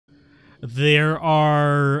There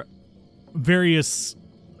are various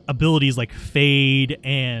abilities like Fade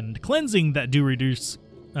and Cleansing that do reduce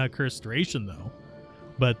curse duration, though.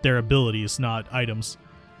 But they're abilities, not items.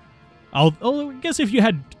 Although, I guess if you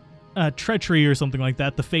had Treachery or something like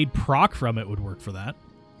that, the Fade proc from it would work for that.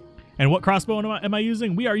 And what crossbow am I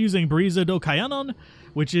using? We are using Brisa do Kayanon,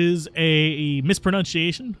 which is a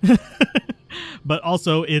mispronunciation. But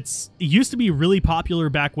also, it used to be really popular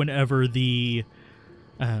back whenever the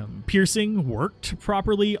piercing worked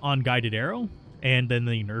properly on Guided Arrow, and then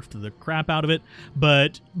they nerfed the crap out of it.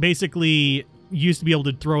 But basically, you used to be able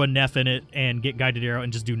to throw a Neff in it and get Guided Arrow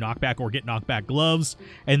and just do knockback, or get knockback gloves,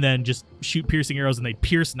 and then just shoot piercing arrows, and they'd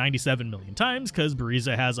pierce 97 million times, because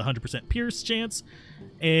Brisa has a 100% pierce chance,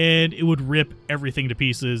 and it would rip everything to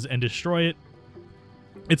pieces and destroy it.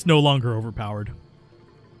 It's no longer overpowered.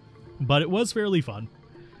 But it was fairly fun.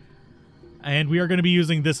 And we are going to be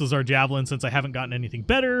using this as our javelin since I haven't gotten anything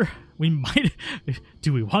better. We might...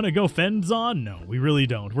 Do we want to go Fens on? No, we really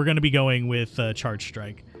don't. We're going to be going with Charge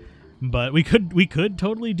Strike. But we could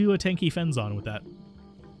totally do a tanky Fens on with that.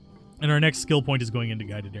 And our next skill point is going into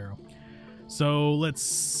Guided Arrow. So let's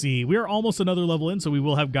see. We are almost another level in, so we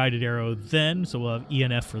will have Guided Arrow then. So we'll have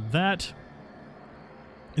ENF for that.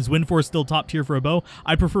 Is Wind Force still top tier for a bow?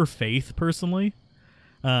 I prefer Faith, personally.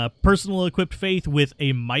 Personal equipped Faith with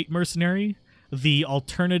a Might Mercenary. The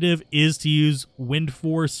alternative is to use Wind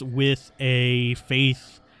Force with a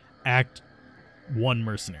Faith Act 1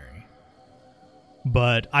 Mercenary.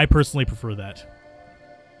 But I personally prefer that.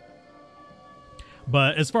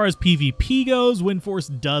 But as far as PvP goes, Wind Force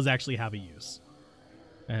does actually have a use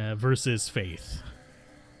versus Faith.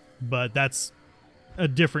 But that's a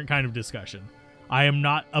different kind of discussion. I am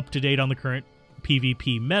not up to date on the current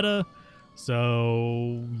PvP meta,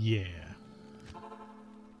 so yeah.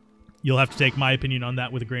 You'll have to take my opinion on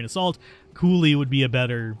that with a grain of salt. Cooley would be a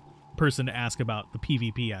better person to ask about the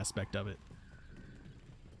PvP aspect of it.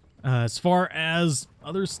 As far as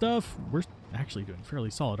other stuff, we're actually doing fairly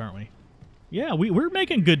solid, aren't we? Yeah, we're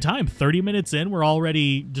making good time. 30 minutes in, we're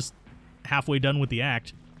already just halfway done with the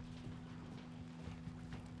act.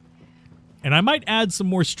 And I might add some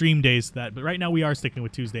more stream days to that, but right now we are sticking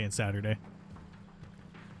with Tuesday and Saturday.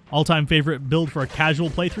 All-time favorite build for a casual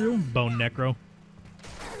playthrough? Bone Necro.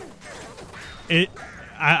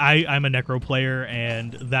 I'm a Necro player,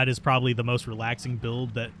 and that is probably the most relaxing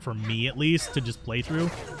build that, for me at least, to just play through.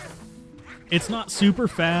 It's not super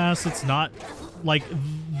fast. It's not like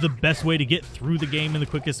the best way to get through the game in the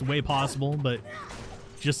quickest way possible, but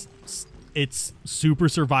just it's super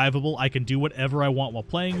survivable. I can do whatever I want while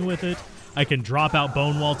playing with it. I can drop out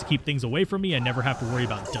Bone Wall to keep things away from me. I never have to worry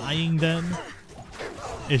about dying then.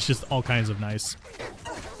 It's just all kinds of nice.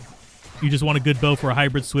 You just want a good bow for a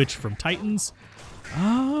hybrid switch from Titans?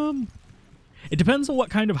 It depends on what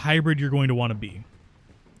kind of hybrid you're going to want to be.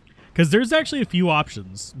 Because there's actually a few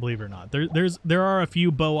options, believe it or not. There are a few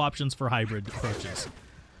bow options for hybrid approaches.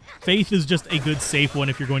 Faith is just a good safe one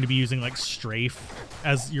if you're going to be using like Strafe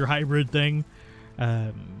as your hybrid thing.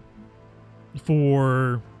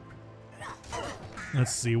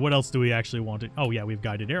 Let's see, what else do we actually want? Oh yeah, we've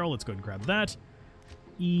Guided Arrow. Let's go ahead and grab that.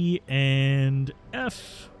 E and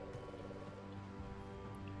F.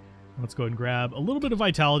 Let's go ahead and grab a little bit of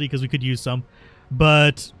Vitality because we could use some.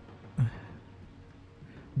 But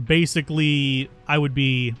basically, I would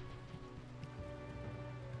be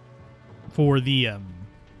for the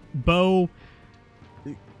bow.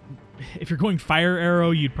 If you're going Fire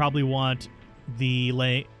Arrow, you'd probably want the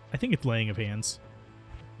I think it's Laying of Hands.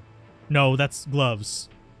 No, that's Gloves.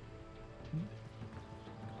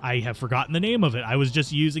 I have forgotten the name of it. I was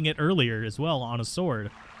just using it earlier as well on a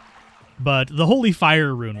sword. But the Holy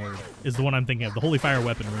Fire Rune Word is the one I'm thinking of. The Holy Fire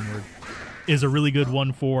Weapon Rune Word is a really good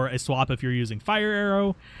one for a swap if you're using Fire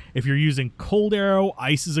Arrow. If you're using Cold Arrow,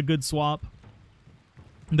 Ice is a good swap.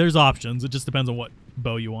 There's options. It just depends on what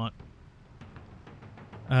bow you want.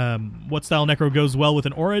 What style Necro goes well with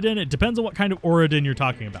an Oradin? It depends on what kind of Oradin you're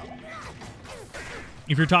talking about.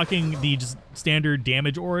 If you're talking the just standard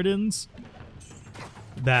damage Oradins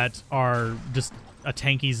that are just a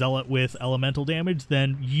tanky zealot with elemental damage,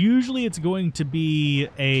 then usually it's going to be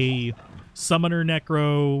a summoner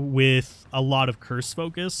Necro with a lot of curse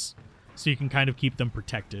focus, so you can kind of keep them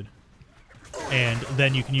protected. And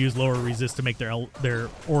then you can use lower resist to make their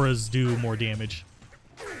auras do more damage.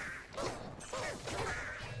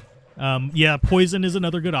 Yeah, poison is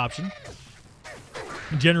another good option.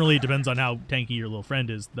 Generally, it depends on how tanky your little friend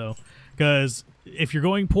is, though. Because if you're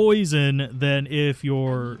going poison, then if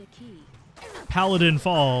your paladin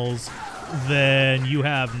falls, then you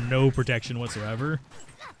have no protection whatsoever.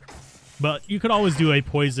 But you could always do a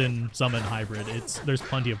poison summon hybrid. There's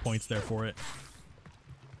plenty of points there for it.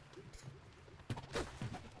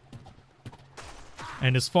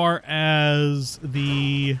 And as far as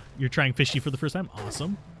you're trying fishy for the first time,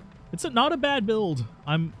 awesome. It's not a bad build.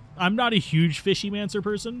 I'm not a huge fishy mancer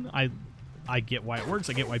person. I get why it works.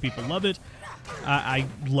 I get why people love it. I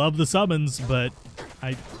love the summons, but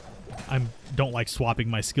I don't like swapping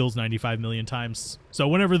my skills 95 million times. So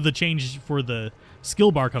whenever the change for the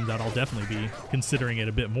skill bar comes out, I'll definitely be considering it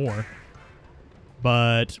a bit more.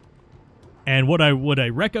 But, and what I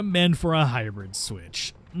recommend for a hybrid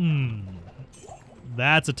switch?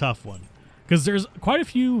 That's a tough one. Because there's quite a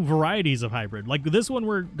few varieties of hybrid. Like this one,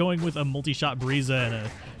 we're going with a multi-shot Breeza and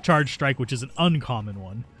a Charge Strike, which is an uncommon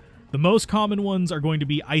one. The most common ones are going to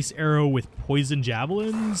be Ice Arrow with Poison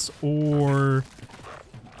Javelins, or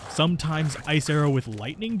sometimes Ice Arrow with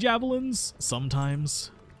Lightning Javelins.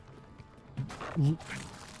 Sometimes.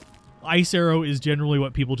 Ice Arrow is generally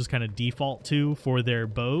what people just kind of default to for their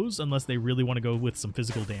bows, unless they really want to go with some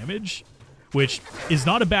physical damage, which is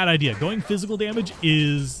not a bad idea. Going physical damage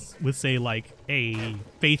is, with say like a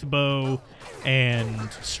Faith Bow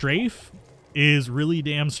and Strafe, is really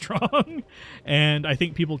damn strong. And I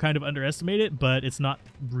think people kind of underestimate it, but it's not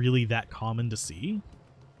really that common to see.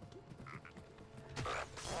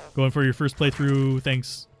 Going for your first playthrough,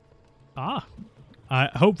 thanks.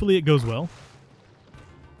 Hopefully it goes well.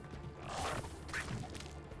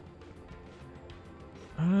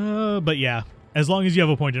 But yeah, as long as you have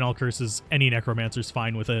a point in all curses, any necromancer's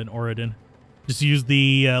fine with an Oradin. Just use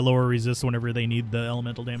the lower resist whenever they need the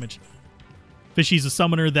elemental damage. Fishy's a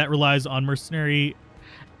summoner that relies on mercenary.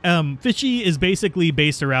 Fishy is basically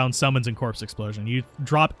based around summons and corpse explosion. You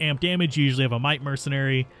drop amp damage, you usually have a might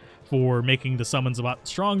mercenary for making the summons a lot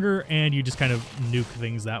stronger, and you just kind of nuke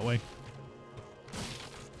things that way.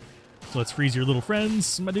 So let's freeze your little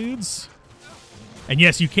friends, my dudes. And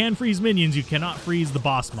yes, you can freeze minions. You cannot freeze the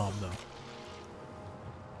boss mob, though.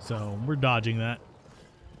 So we're dodging that.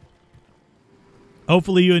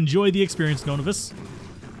 Hopefully you enjoy the experience, Nonovus.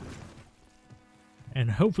 And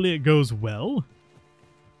hopefully it goes well.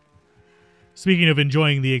 Speaking of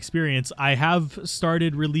enjoying the experience, I have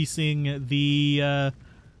started releasing the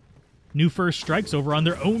new First Strikes over on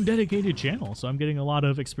their own dedicated channel. So I'm getting a lot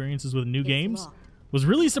of experiences with new games. Was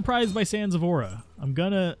really surprised by Sands of Aura. I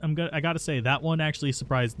gotta say, that one actually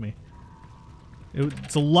surprised me.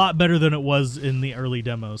 It's a lot better than it was in the early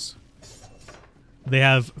demos. They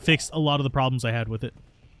have fixed a lot of the problems I had with it.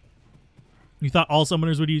 You thought all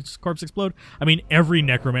summoners would use Corpse Explode? I mean, every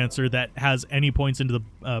necromancer that has any points into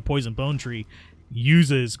the Poison Bone Tree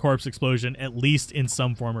uses Corpse Explosion, at least in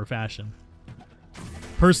some form or fashion.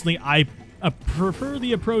 Personally, I prefer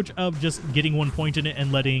the approach of just getting 1 point in it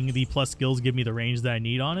and letting the plus skills give me the range that I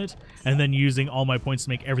need on it, and then using all my points to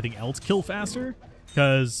make everything else kill faster,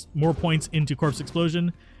 because more points into Corpse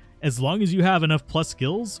Explosion, as long as you have enough plus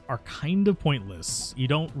skills, are kind of pointless. You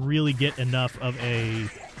don't really get enough of a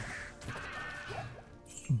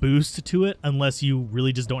boost to it unless you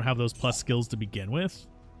really just don't have those plus skills to begin with,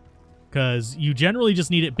 because you generally just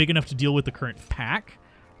need it big enough to deal with the current pack,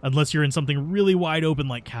 unless you're in something really wide open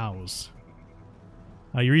like cows.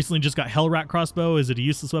 You recently just got Hellrat Crossbow. Is it a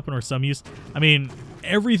useless weapon or some use? I mean,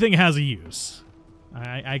 everything has a use.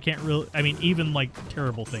 I can't really... I mean, even, like,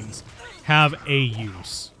 terrible things have a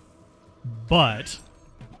use. But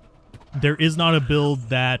there is not a build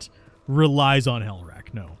that relies on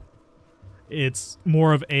Hellrack, no. It's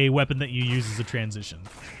more of a weapon that you use as a transition.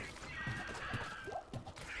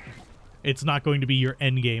 It's not going to be your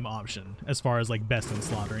endgame option as far as, like, best in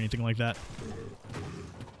slot or anything like that.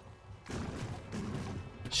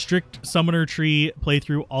 Strict summoner tree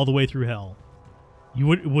playthrough all the way through hell.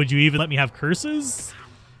 Would you even let me have curses?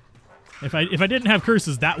 If I didn't have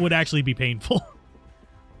curses, that would actually be painful.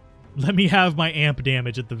 Let me have my amp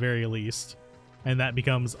damage at the very least, and that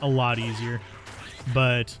becomes a lot easier.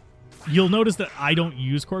 But you'll notice that I don't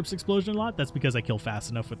use Corpse Explosion a lot. That's because I kill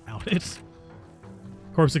fast enough without it.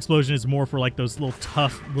 Corpse Explosion is more for like those little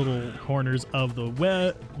tough little corners of the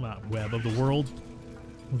web of the world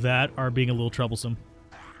that are being a little troublesome.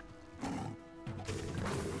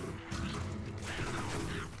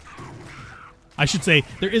 I should say,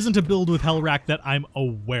 there isn't a build with Hellrack that I'm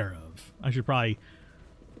aware of. I should probably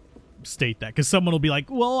state that, because someone will be like,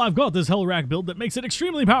 well, I've got this Hellrack build that makes it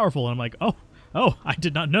extremely powerful. And I'm like, oh, I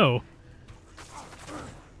did not know.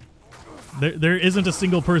 There isn't a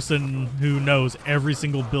single person who knows every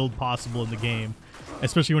single build possible in the game,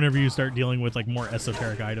 especially whenever you start dealing with like more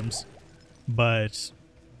esoteric items. But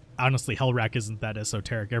honestly, Hellrack isn't that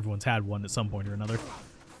esoteric. Everyone's had one at some point or another.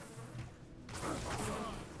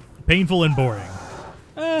 Painful and boring.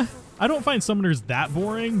 I don't find summoners that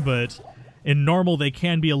boring, but in normal they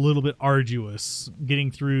can be a little bit arduous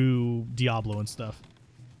getting through Diablo and stuff.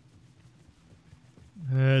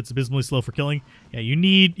 It's abysmally slow for killing. Yeah, you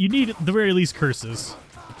need at the very least curses.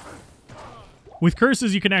 With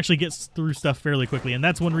curses, you can actually get through stuff fairly quickly, and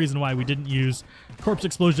that's one reason why we didn't use Corpse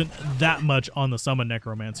Explosion that much on the Summon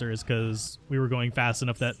Necromancer, is because we were going fast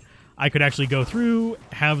enough that I could actually go through,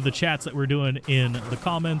 have the chats that we're doing in the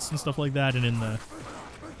comments and stuff like that, and in the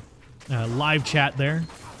live chat there.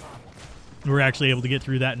 We're actually able to get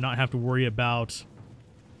through that and not have to worry about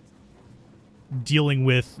dealing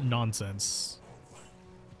with nonsense.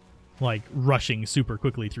 Like rushing super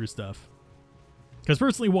quickly through stuff. Because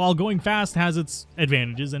personally, while going fast has its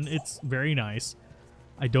advantages, and it's very nice,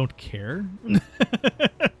 I don't care.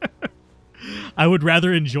 I would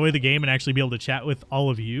rather enjoy the game and actually be able to chat with all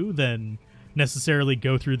of you than necessarily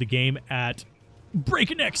go through the game at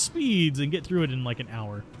breakneck speeds and get through it in like an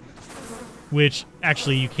hour. Which,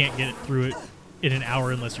 actually, you can't get through it in an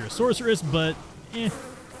hour unless you're a sorceress, but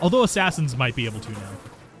although assassins might be able to now.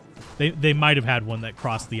 They might have had one that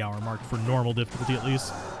crossed the hour mark for normal difficulty at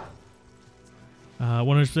least.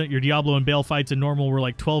 100% your Diablo and Bale fights in normal were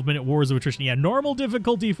like 12-minute wars of attrition. Yeah, normal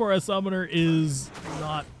difficulty for a summoner is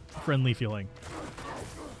not friendly feeling.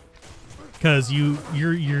 Because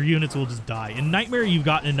your units will just die. In Nightmare, you've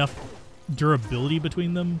got enough durability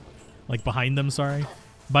between them, like behind them, sorry,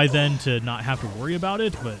 by then to not have to worry about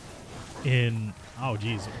it, but in... Oh,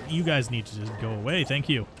 geez. You guys need to just go away. Thank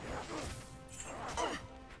you.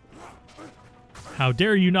 How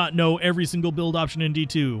dare you not know every single build option in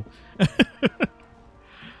D2?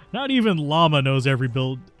 Not even Llama knows every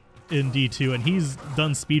build in D2, and he's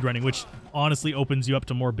done speedrunning, which honestly opens you up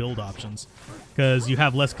to more build options, because you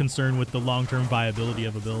have less concern with the long-term viability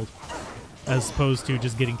of a build, as opposed to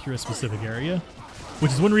just getting through a specific area,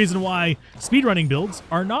 which is one reason why speedrunning builds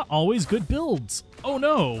are not always good builds. Oh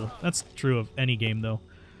no! That's true of any game, though.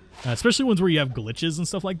 Especially ones where you have glitches and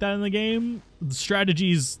stuff like that in the game. The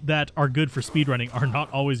strategies that are good for speedrunning are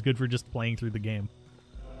not always good for just playing through the game.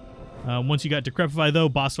 Once you got Decrepify, though,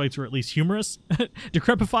 boss fights were at least humorous.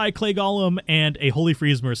 Decrepify, Clay Golem, and a Holy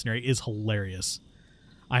Freeze Mercenary is hilarious.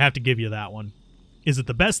 I have to give you that one. Is it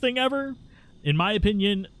the best thing ever? In my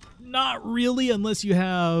opinion, not really, unless you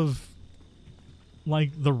have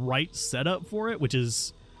like the right setup for it, which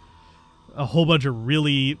is a whole bunch of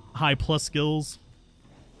really high plus skills.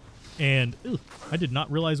 And I did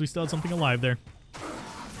not realize we still had something alive there.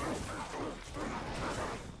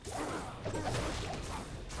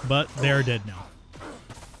 But they are dead now.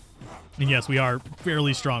 And yes, we are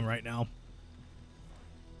fairly strong right now.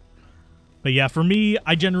 But yeah, for me,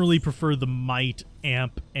 I generally prefer the Might,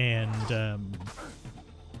 Amp, and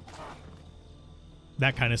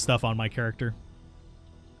that kind of stuff on my character.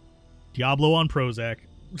 Diablo on Prozac.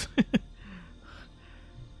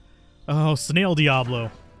 Oh, Snail Diablo.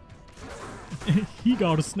 He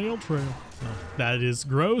got a snail trail. No, that is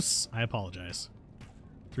gross. I apologize.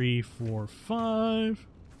 3, 4, 5.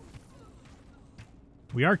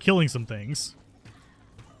 We are killing some things.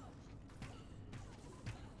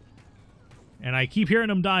 And I keep hearing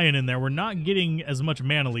them dying in there. We're not getting as much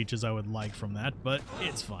mana leech as I would like from that, but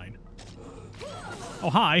it's fine. Oh,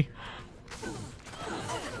 hi.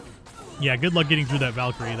 Yeah, good luck getting through that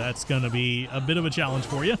Valkyrie. That's going to be a bit of a challenge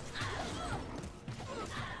for you.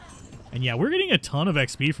 And yeah, we're getting a ton of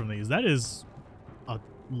XP from these. That is a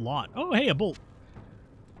lot. Oh, hey, a bolt.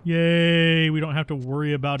 Yay, we don't have to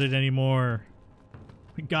worry about it anymore.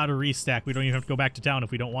 We gotta restack. We don't even have to go back to town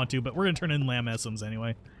if we don't want to, but we're gonna turn in Lamb Essence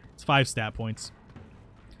anyway. It's 5 stat points.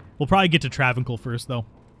 We'll probably get to Travancore first, though.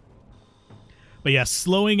 But yeah,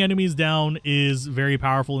 slowing enemies down is very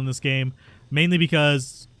powerful in this game, mainly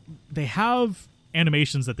because they have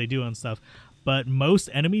animations that they do and stuff, but most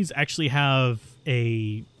enemies actually have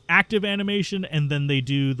a active animation, and then they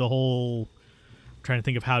do the whole... I'm trying to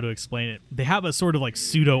think of how to explain it. They have a sort of like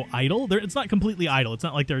pseudo idle. It's not completely idle. It's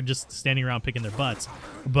not like they're just standing around picking their butts,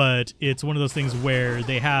 but it's one of those things where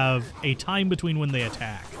they have a time between when they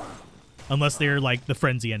attack, unless they're like the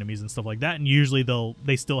frenzy enemies and stuff like that. And usually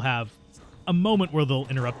they still have a moment where they'll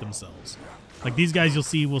interrupt themselves. Like these guys you'll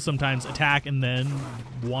see will sometimes attack and then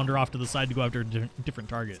wander off to the side to go after a different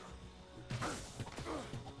target.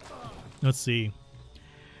 Let's see.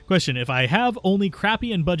 Question, if I have only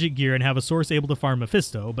crappy and budget gear and have a source able to farm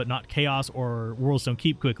Mephisto, but not Chaos or Whirlstone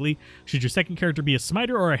Keep quickly, should your second character be a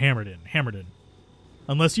Smiter or a Hammerden? Hammerden.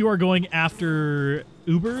 Unless you are going after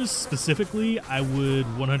Ubers specifically, I would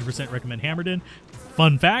 100% recommend Hammerden.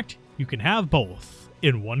 Fun fact, you can have both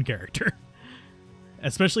in one character.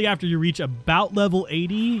 Especially after you reach about level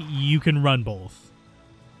 80, you can run both.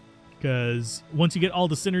 because once you get all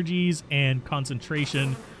the synergies and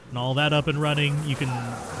concentration and all that up and running,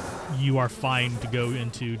 you are fine to go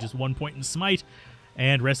into just 1 point in smite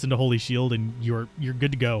and rest into Holy Shield, and you're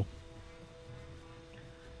good to go.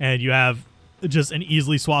 And you have just an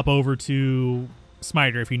easily swap over to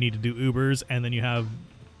Smiter if you need to do Ubers, and then you have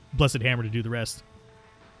Blessed Hammer to do the rest.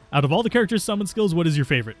 Out of all the characters' summon skills, what is your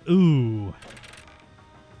favorite? Ooh.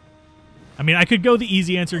 I mean, I could go the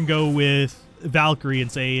easy answer and go with Valkyrie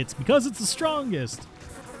and say it's because it's the strongest.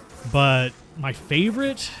 But my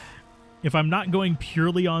favorite, if I'm not going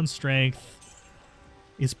purely on strength,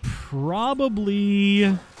 is probably,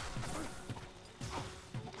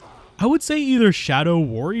 I would say either Shadow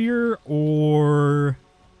Warrior or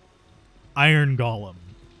Iron Golem.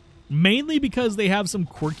 Mainly because they have some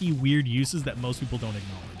quirky, weird uses that most people don't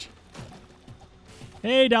acknowledge.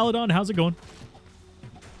 Hey, Daladon, how's it going?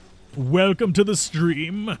 Welcome to the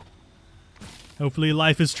stream. Hopefully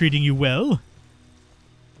life is treating you well.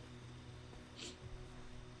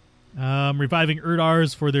 Reviving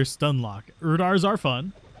Urdars for their stun lock. Urdars are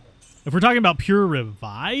fun. If we're talking about pure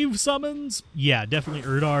revive summons, yeah, definitely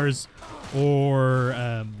Urdars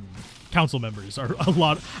or council members are a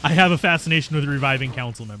lot. I have a fascination with reviving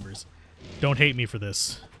council members. Don't hate me for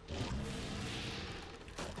this.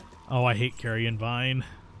 Oh, I hate Carrion Vine.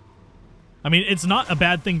 I mean, it's not a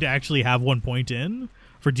bad thing to actually have 1 point in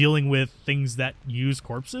for dealing with things that use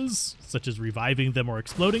corpses, such as reviving them or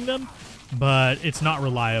exploding them, but it's not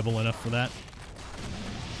reliable enough for that.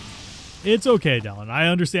 It's okay, Dallin. I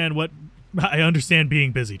understand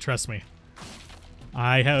being busy, trust me.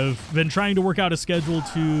 I have been trying to work out a schedule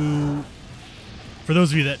to, for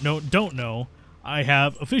those of you that don't know, I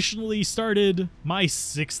have officially started my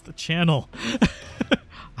 6th channel.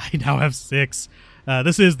 I now have 6.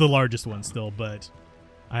 This is the largest one still, but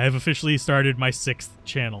I have officially started my 6th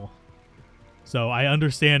channel. So I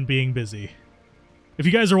understand being busy. If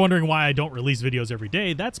you guys are wondering why I don't release videos every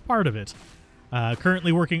day, that's part of it.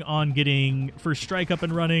 Currently working on getting First Strike up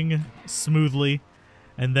and running smoothly,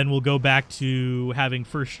 and then we'll go back to having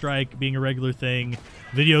First Strike being a regular thing.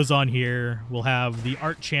 Videos on here. We'll have the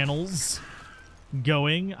art channels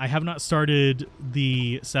going. I have not started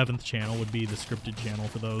the 7th channel, would be the scripted channel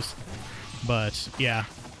for those. But yeah,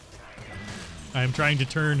 I'm trying to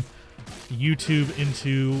turn YouTube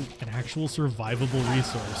into an actual survivable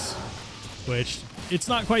resource, which it's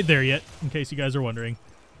not quite there yet, in case you guys are wondering.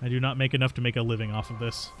 I do not make enough to make a living off of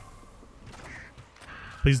this.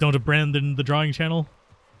 Please don't abandon the drawing channel.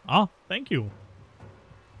 Ah, thank you.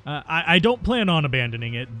 I don't plan on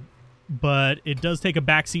abandoning it, but it does take a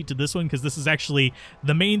backseat to this one because this is actually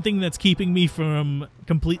the main thing that's keeping me from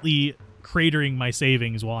completely cratering my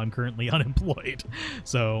savings while I'm currently unemployed.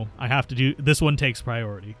 So I have to do, this one takes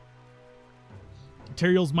priority.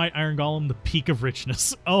 Teriel's Might Iron Golem, the peak of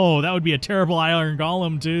richness. Oh, that would be a terrible Iron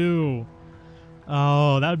Golem too.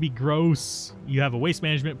 Oh, that would be gross. You have a waste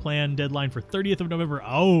management plan deadline for 30th of November.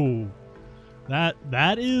 Oh,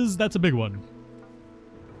 that's a big one.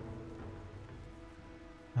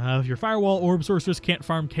 If your Firewall Orb Sorceress can't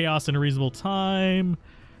farm Chaos in a reasonable time,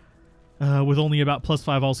 with only about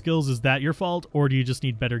 +5 all skills, is that your fault, or do you just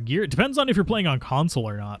need better gear? It depends on if you're playing on console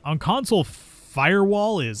or not. On console,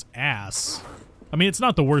 Firewall is ass. I mean, it's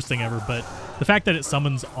not the worst thing ever, but the fact that it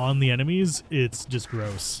summons on the enemies, it's just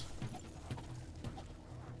gross.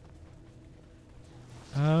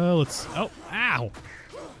 Oh, ow!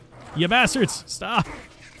 You bastards! Stop!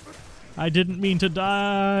 I didn't mean to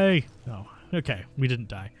die! Oh, okay, we didn't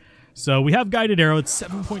die. So we have Guided Arrow. It's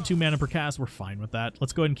 7.2 mana per cast. We're fine with that.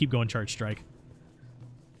 Let's go ahead and keep going Charge Strike.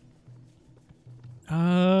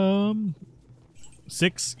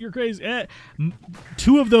 6? You're crazy.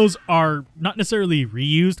 2 of those are not necessarily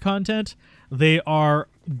reused content. They are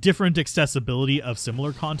different accessibility of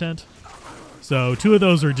similar content. So 2 of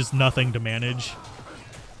those are just nothing to manage.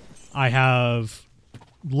 I have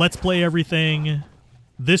Let's Play Everything,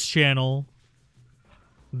 this channel,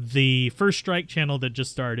 the First Strike channel that just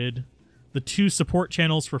started, the 2 support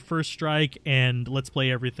channels for First Strike and Let's Play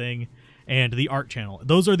Everything, and the art channel.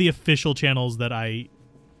 Those are the official channels that I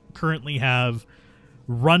currently have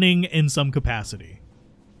running in some capacity.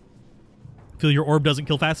 Feel your orb doesn't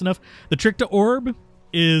kill fast enough? The trick to orb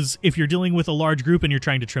is if you're dealing with a large group and you're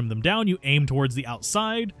trying to trim them down, you aim towards the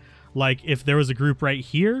outside. Like if there was a group right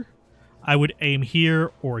here, I would aim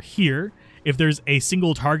here or here. If there's a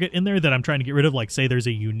single target in there that I'm trying to get rid of, like say there's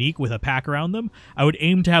a unique with a pack around them, I would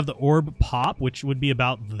aim to have the orb pop, which would be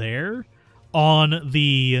about there, on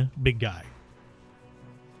the big guy.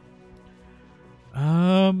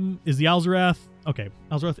 Is the Alzarath... Okay,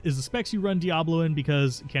 Alzarath is the specs you run Diablo in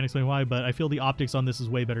because, can't explain why, but I feel the optics on this is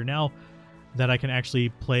way better now. that I can actually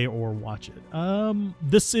play or watch it.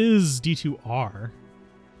 This is D2R,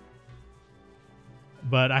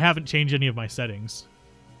 but I haven't changed any of my settings.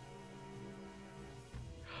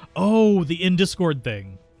 Oh, the in Discord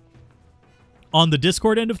thing. On the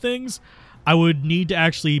Discord end of things, I would need to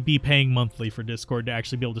actually be paying monthly for Discord to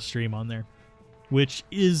actually be able to stream on there, which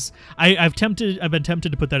is I've been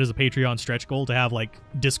tempted to put that as a Patreon stretch goal to have like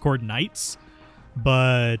Discord nights,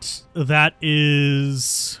 but that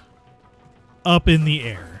is up in the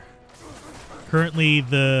air. Currently,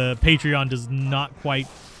 the Patreon does not quite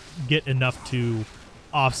get enough to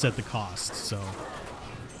offset the cost, so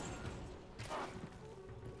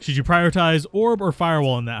should you prioritize Orb or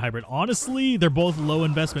Firewall in that hybrid? Honestly, they're both low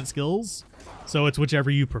investment skills, so it's whichever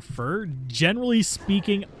you prefer. Generally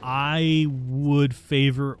speaking, I would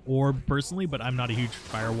favor Orb personally, but I'm not a huge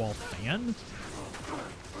Firewall fan.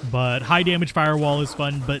 But high damage Firewall is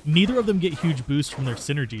fun, but neither of them get huge boosts from their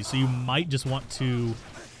synergy, so you might just want to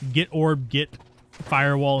get Orb, get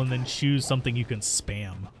Firewall, and then choose something you can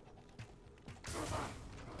spam.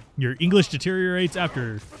 Your English deteriorates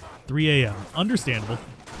after 3 a.m. Understandable.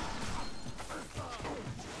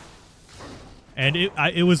 And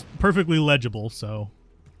it was perfectly legible, so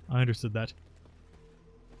I understood that.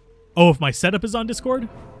 Oh, if my setup is on Discord?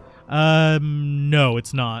 No,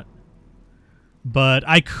 it's not. But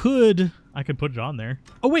I could put it on there.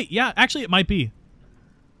 Oh, wait, yeah, actually it might be.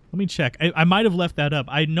 Let me check. I might have left that up.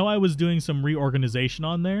 I know I was doing some reorganization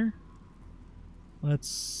on there. Let's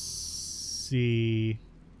see.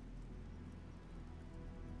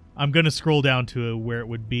 I'm going to scroll down to where it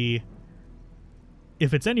would be.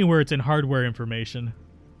 If it's anywhere, it's in hardware information.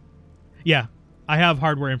 Yeah, I have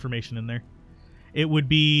hardware information in there. It would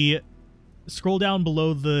be, scroll down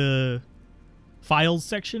below the files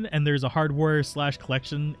section, and there's a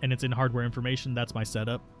hardware/collection, and it's in hardware information. That's my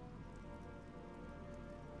setup.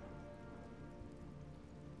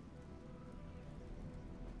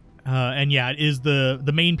 And yeah, it is the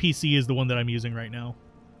main PC is the one that I'm using right now.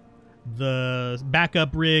 The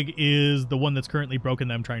backup rig is the one that's currently broken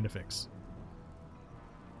that I'm trying to fix.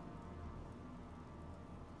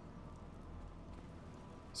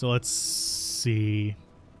 So let's see.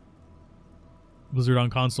 Blizzard on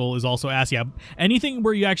console is also asked. Yeah, anything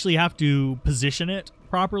where you actually have to position it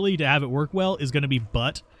properly to have it work well is going to be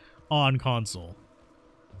butt on console.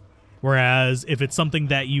 Whereas if it's something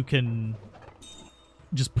that you can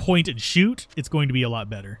just point and shoot, it's going to be a lot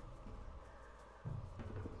better.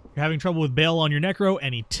 You're having trouble with Bale on your Necro.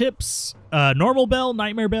 Any tips? Normal Bale,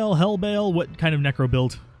 Nightmare Bale, Hell Bale? What kind of Necro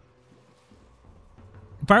build?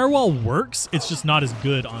 Firewall works, it's just not as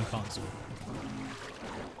good on console.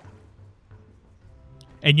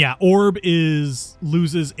 And yeah, Orb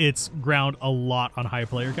loses its ground a lot on high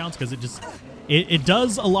player counts because it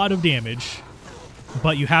does a lot of damage,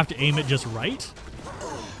 but you have to aim it just right.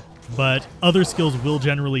 But other skills will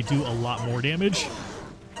generally do a lot more damage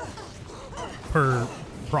per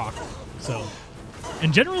proc. So,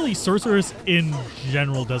 and generally Sorceress in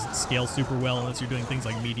general doesn't scale super well unless you're doing things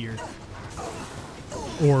like Meteor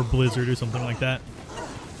or Blizzard or something like that,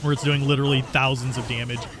 where it's doing literally thousands of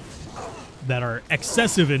damage that are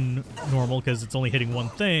excessive in normal because it's only hitting one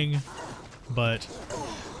thing. But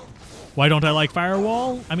why don't I like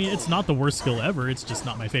Firewall? I mean, it's not the worst skill ever. It's just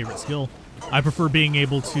not my favorite skill. I prefer being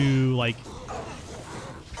able to, like,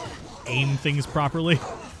 aim things properly.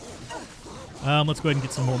 Let's go ahead and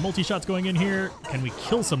get some more multi-shots going in here. Can we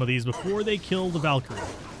kill some of these before they kill the Valkyrie?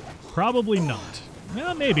 Probably not.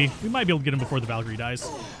 Yeah, maybe. We might be able to get him before the Valkyrie dies.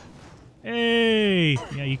 Hey!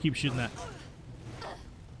 Yeah, you keep shooting that.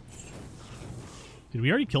 Did we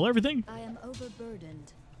already kill everything? I am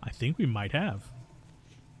overburdened. I think we might have.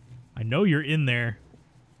 I know you're in there.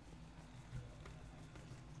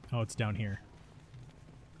 Oh, it's down here.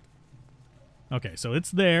 Okay, so it's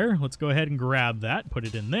there. Let's go ahead and grab that, put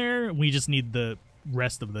it in there. We just need the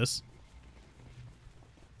rest of this.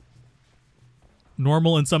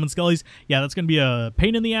 Normal and summon skellies. Yeah, that's going to be a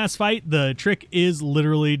pain in the ass fight. The trick is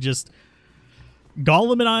literally just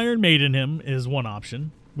Golem and Iron Maiden him is one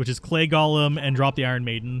option, which is Clay Golem and drop the Iron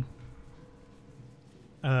Maiden.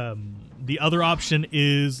 The other option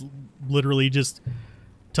is literally just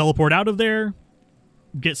teleport out of there,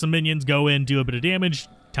 get some minions, go in, do a bit of damage,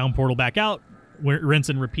 town portal back out, rinse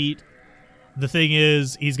and repeat. The thing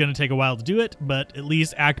is, he's going to take a while to do it, but at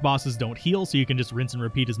least act bosses don't heal, so you can just rinse and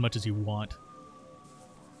repeat as much as you want.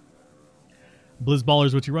 Blizzballer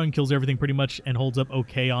is what you run, kills everything pretty much, and holds up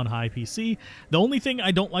okay on high PC. The only thing I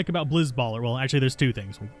don't like about Blizzballer, well, actually there's two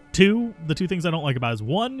things. The two things I don't like about is,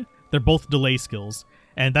 one, they're both delay skills,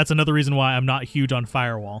 and that's another reason why I'm not huge on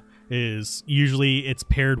Firewall, is usually it's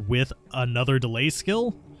paired with another delay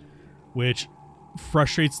skill, which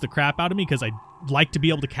frustrates the crap out of me because I like to be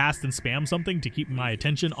able to cast and spam something to keep my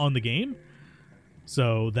attention on the game.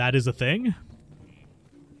 So that is a thing.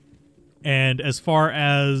 And as far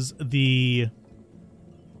as the...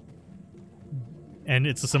 And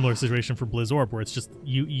it's a similar situation for Blizzorb, where it's just,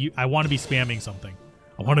 I want to be spamming something.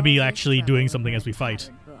 I want to be actually doing something as we fight.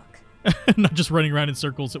 Not just running around in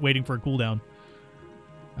circles waiting for a cooldown.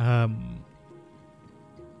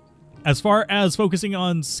 As far as focusing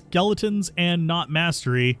on skeletons and not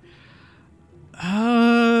mastery, that's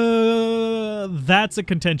a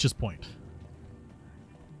contentious point.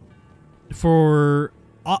 For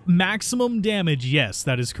maximum damage, yes,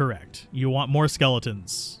 that is correct. You want more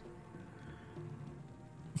skeletons.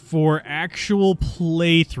 For actual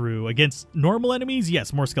playthrough, against normal enemies,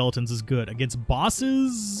 yes, more skeletons is good. Against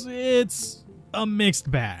bosses, it's a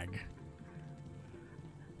mixed bag.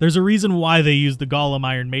 There's a reason why they use the Golem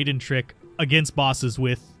Iron Maiden trick against bosses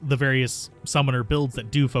with the various summoner builds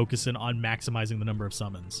that do focus in on maximizing the number of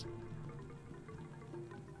summons.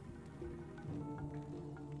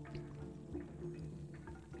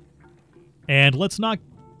 And let's not...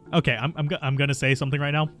 Okay, I'm going to say something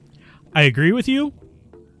right now. I agree with you,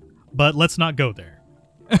 but let's not go there.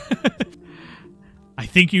 I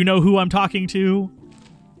think you know who I'm talking to.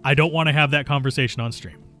 I don't want to have that conversation on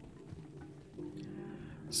stream.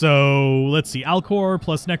 So, let's see. Alcor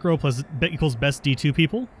plus Necro plus equals best D2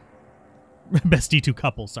 people. Best D2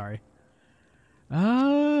 couple, sorry.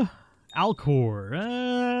 Alcor.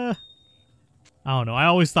 I don't know. I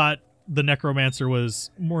always thought the Necromancer was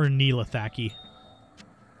more Neelathaki.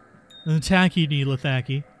 Tacky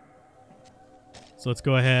Neelathaki. So let's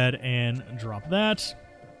go ahead and drop that.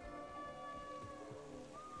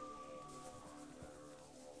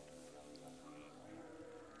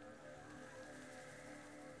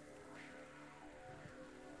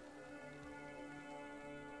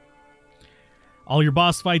 All your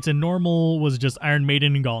boss fights in normal was just Iron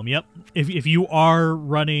Maiden and Golem. Yep. If you are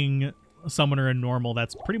running Summoner in normal,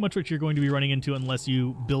 that's pretty much what you're going to be running into unless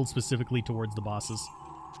you build specifically towards the bosses.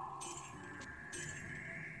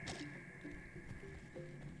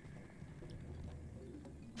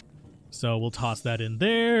 So we'll toss that in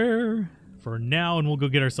there for now, and we'll go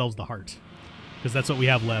get ourselves the heart, because that's what we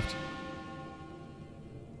have left.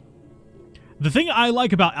 The thing I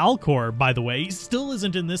like about Alcor, by the way, still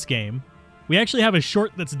isn't in this game. We actually have a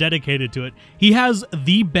short that's dedicated to it. He has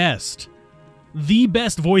the best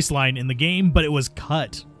voice line in the game, but it was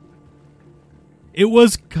cut. It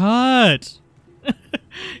was cut.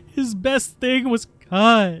 His best thing was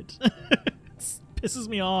cut. It pisses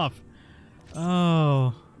me off.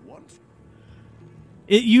 Oh.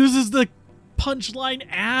 It uses the punchline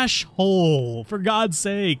ash hole, for God's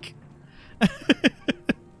sake.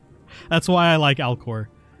 That's why I like Alcor.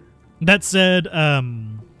 That said,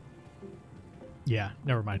 yeah,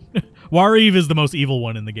 never mind. Wareve is the most evil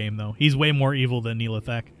one in the game, though. He's way more evil than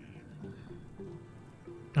Neelathek.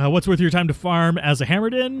 What's worth your time to farm as a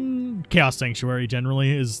Hammerden? Chaos Sanctuary,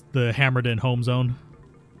 generally, is the Hammerden home zone.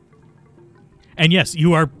 And yes,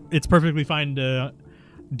 it's perfectly fine to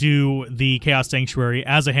do the Chaos Sanctuary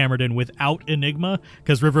as a Hammerden without Enigma,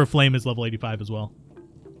 because River of Flame is level 85 as well.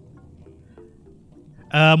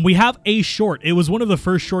 We have a short. It was one of the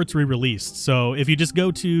first shorts we released. So if you just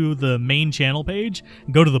go to the main channel page,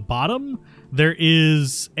 go to the bottom, there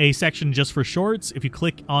is a section just for shorts. If you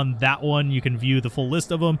click on that one, you can view the full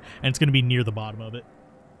list of them, and it's going to be near the bottom of it.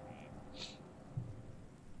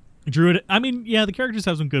 Druid, I mean, yeah, the characters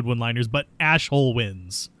have some good one-liners, but Ashhole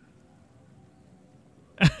wins.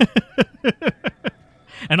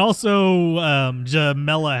 And also,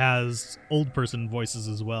 Jamela has old person voices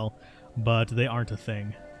as well, but they aren't a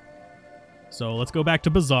thing. So let's go back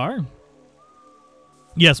to Bazaar.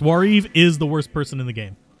 Yes, Wareve is the worst person in the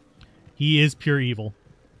game. He is pure evil.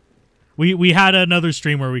 We had another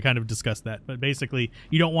stream where we kind of discussed that, but basically,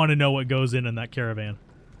 you don't want to know what goes in that caravan.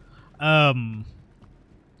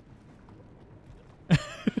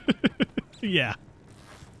 Yeah.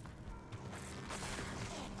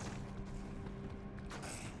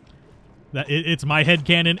 It's my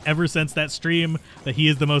headcanon ever since that stream that he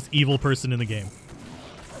is the most evil person in the game.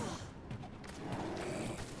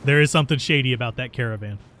 There is something shady about that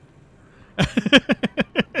caravan.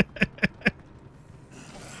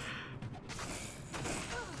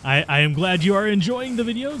 I am glad you are enjoying the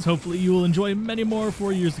videos. Hopefully you will enjoy many more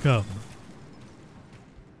for years to come.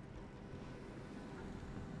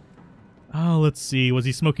 Oh, let's see. Was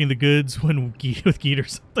he smoking the goods with Geet or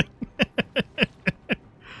something?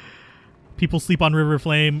 People sleep on River of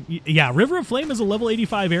Flame. Yeah, River of Flame is a level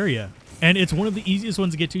 85 area, and it's one of the easiest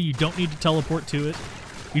ones to get to. You don't need to teleport to it.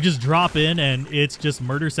 You just drop in and it's just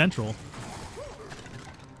murder central.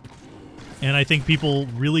 And I think people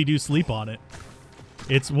really do sleep on it.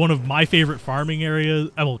 It's one of my favorite farming areas.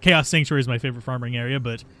 Well, Chaos Sanctuary is my favorite farming area,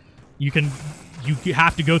 but you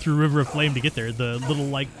have to go through River of Flame to get there. The little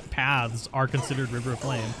like paths are considered River of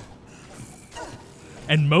Flame.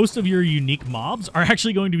 And most of your unique mobs are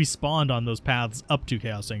actually going to be spawned on those paths up to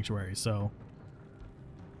Chaos Sanctuary, so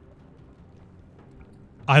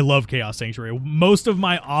I love Chaos Sanctuary. Most of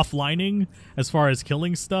my offlining, as far as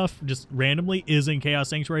killing stuff, just randomly, is in Chaos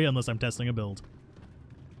Sanctuary unless I'm testing a build.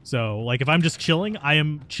 So, like, if I'm just chilling, I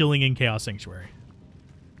am chilling in Chaos Sanctuary.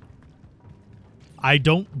 I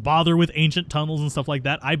don't bother with ancient tunnels and stuff like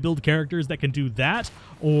that. I build characters that can do that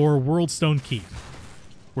or Worldstone Keep,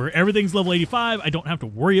 where everything's level 85. I don't have to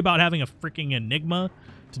worry about having a freaking Enigma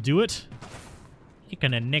to do it. You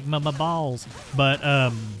can Enigma my balls. But,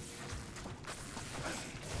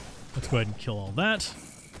 let's go ahead and kill all that.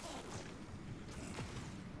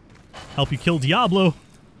 Help you kill Diablo.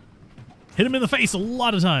 Hit him in the face a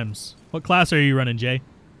lot of times. What class are you running, Jay?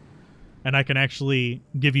 And I can actually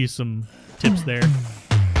give you some tips there.